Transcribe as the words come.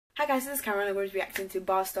Hi guys, this is Cameron. I'm going to be reacting to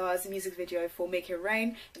Bastarz music video for Make It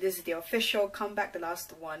Rain. This is the official comeback. The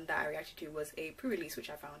last one that I reacted to was a pre-release,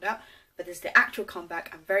 which I found out. But this is the actual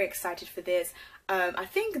comeback. I'm very excited for this. I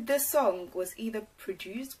think this song was either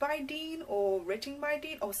produced by Dean or written by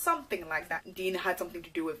Dean or something like that. Dean had something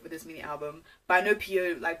to do with this mini album. But I know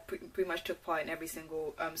Pio like pretty much took part in every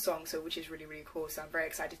single song, so which is really, really cool. So I'm very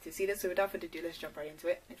excited to see this. So without further ado, let's jump right into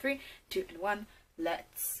it. In 3, 2, and 1,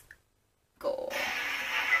 let's go.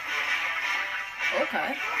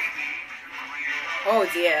 Okay. Oh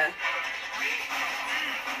dear.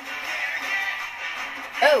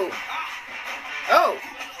 Oh. Oh.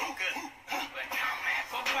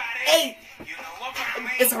 Hey.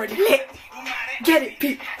 It's already lit. Get it,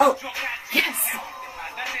 Pete. Oh. Yes.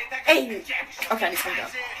 Hey. Okay, I need to calm down.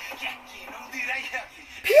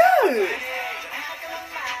 Pew.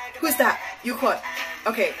 Who's that? You caught.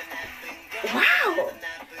 Okay. Wow.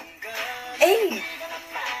 Hey.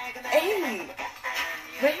 Hey.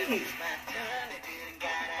 Wait.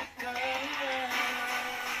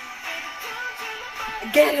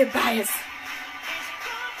 Get it, bias.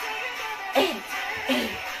 Hey, hey.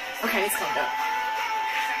 Okay, I need to calm down.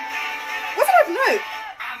 What's up?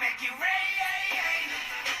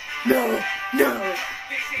 No. No.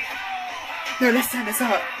 No, let's turn this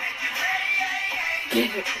up.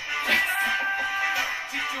 Get it. Yes.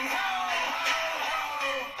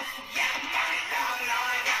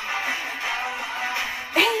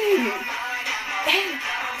 Hey,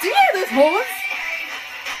 do you hear those horns?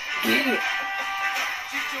 Get it.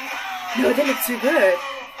 No, they look too good.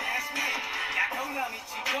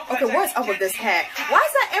 Okay, what's up with this hair? Why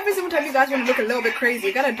is that every single time you guys want to look a little bit crazy,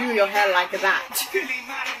 you gotta do your hair like that?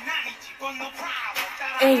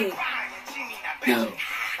 Hey. No.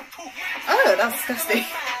 Oh, that's disgusting.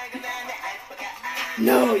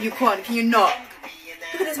 No, you can't. Can you not?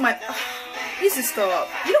 Look at this, my... He needs to stop.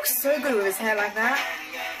 He looks so good with his hair like that.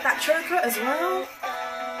 That choker as well.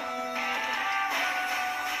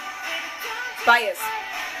 Bias.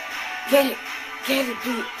 Get it,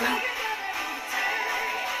 beat.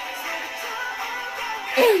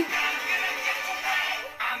 Hey.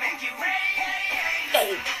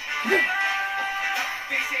 Hey.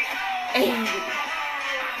 Hey.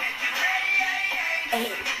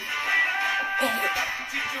 Hey.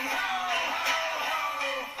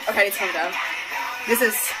 Okay, it's calm down. This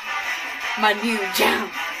is my new jam.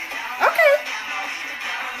 Okay.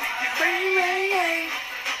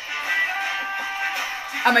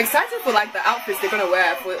 I'm excited for like the outfits they're gonna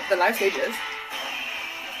wear for the live stages.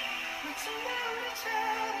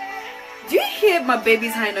 Do you hear my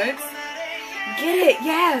baby's high notes? Get it,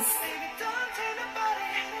 yes.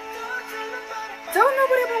 Tell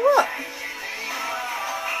nobody about what?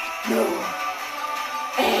 No.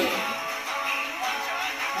 Hey.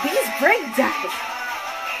 These breakdowns.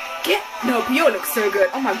 Get no, Pio looks so good.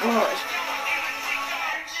 Oh my gosh.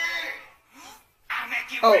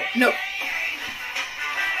 Oh no.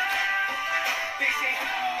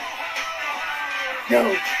 No,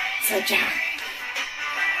 it's a jam.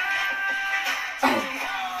 Oh.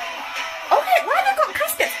 Okay, why they got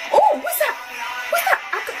caskets? Oh, what's that? What's that?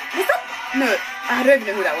 What's that? No, I don't even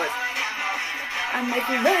know who that was. I'm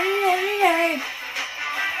making rain.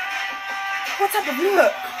 What type of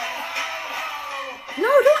look?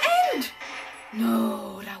 No, don't end.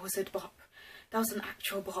 No, that was a bop. That was an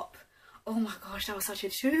actual bop. Oh my gosh, that was such a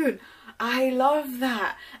tune. I love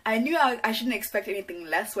that. I knew I shouldn't expect anything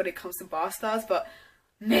less when it comes to Bastarz, but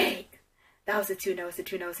mate, that was a tune, that was a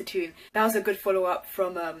tune, that was a tune. That was a good follow-up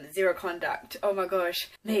from Zero Conduct. Oh my gosh.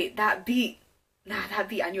 Mate, that beat,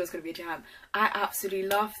 I knew it was going to be a jam. I absolutely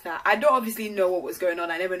loved that. I don't obviously know what was going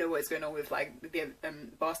on. I never know what's going on with like the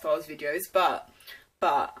Bastarz videos, but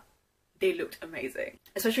they looked amazing.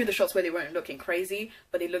 Especially the shots where they weren't looking crazy,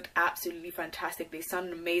 but they looked absolutely fantastic. They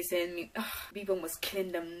sounded amazing. B-Bomb was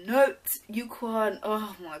killing them notes. Yuquan,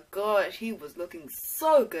 oh my gosh, he was looking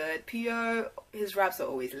so good. Pio, his raps are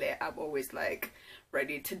always lit. I'm always like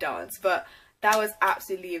ready to dance. But that was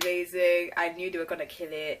absolutely amazing. I knew they were gonna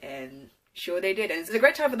kill it, and sure they did. And it's a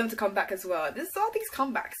great time for them to come back as well. This is all these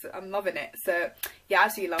comebacks. I'm loving it. So yeah, I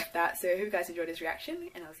absolutely love that. So I hope you guys enjoyed this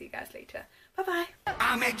reaction, and I'll see you guys later. Bye bye.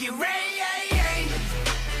 I'll make it rain.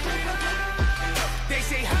 They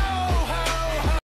say ho.